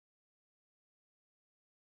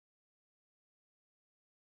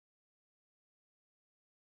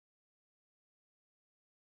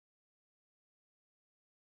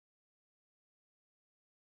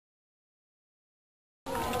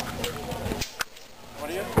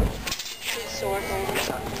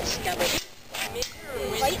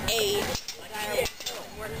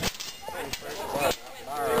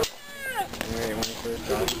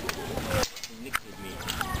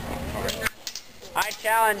I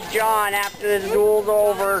challenge John after this duel's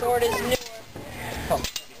over.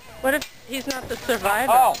 What if he's not the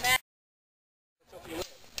survivor? Oh!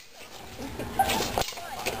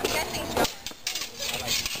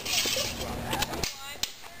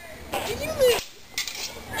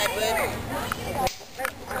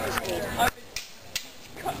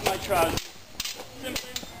 Cut my trousers. Simply,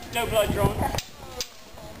 no blood drawn.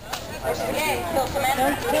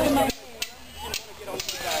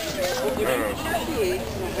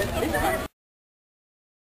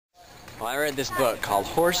 Well, I read this book called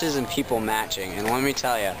Horses and People Matching, and let me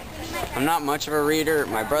tell you, I'm not much of a reader.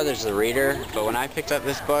 My brother's the reader, but when I picked up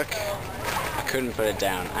this book, I couldn't put it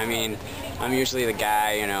down. I mean, I'm usually the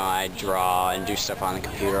guy, you know, I draw and do stuff on the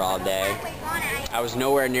computer all day. I was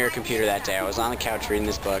nowhere near a computer that day. I was on the couch reading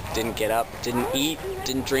this book, didn't get up, didn't eat,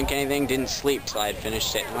 didn't drink anything, didn't sleep till I had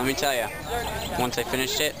finished it. And let me tell you, once I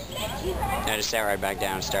finished it, I just sat right back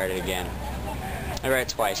down and started again. I read it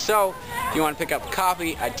twice. So, if you want to pick up a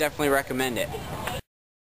copy, I definitely recommend it.